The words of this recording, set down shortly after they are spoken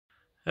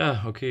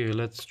Yeah, okay,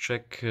 let's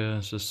check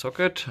the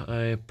socket.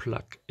 I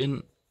plug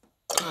in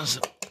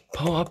the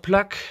power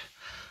plug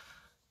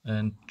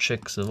and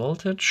check the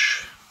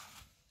voltage.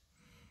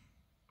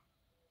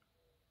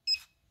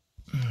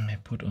 I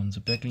put on the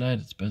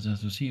backlight, it's better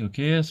to see.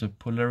 Okay, the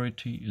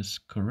polarity is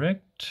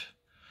correct.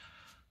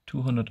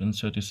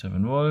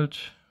 237 volt,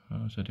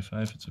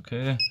 35, it's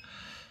okay.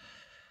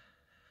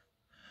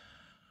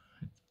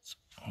 It's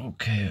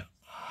okay.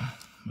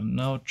 And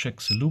now check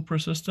the loop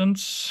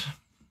resistance.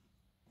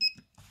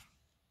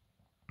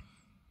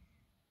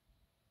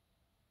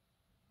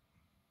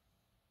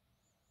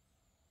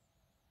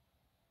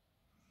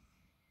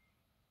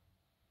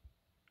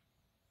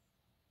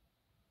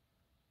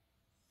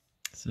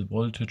 The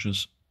voltage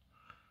is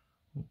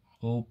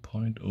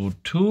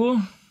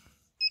 0.02.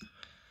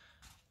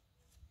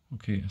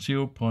 Okay,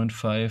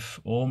 0.5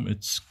 ohm,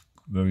 it's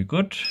very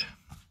good.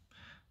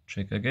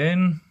 Check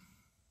again.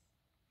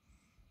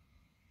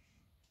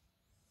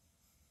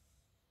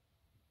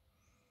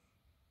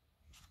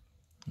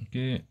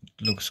 Okay, it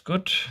looks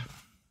good.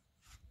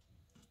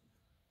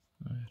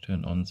 I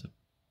turn on the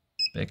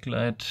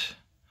backlight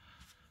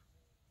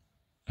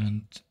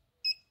and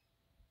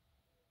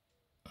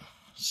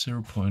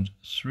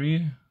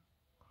 0.3,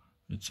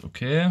 it's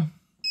okay.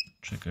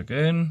 Check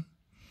again.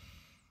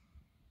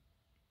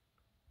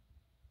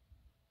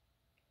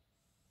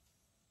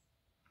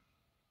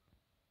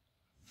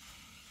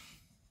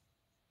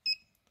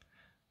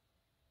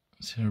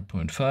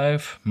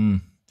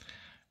 .5.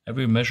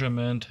 Every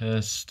measurement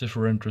has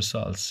different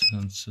results,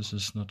 and this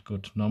is not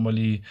good.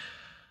 Normally,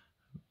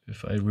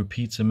 if I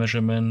repeat the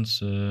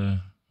measurements,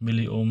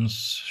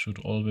 milliohms should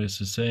always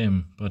the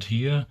same. But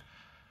here,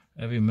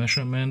 every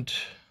measurement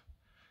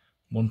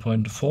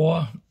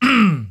 1.4.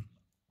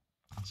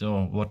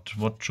 So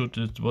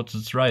what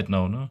is right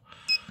now? No?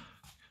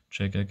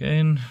 Check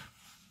again.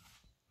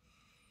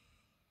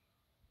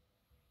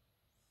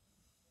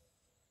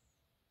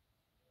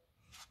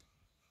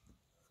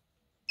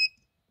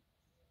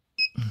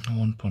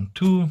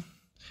 1.2.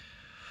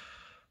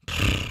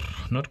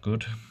 Not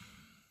good.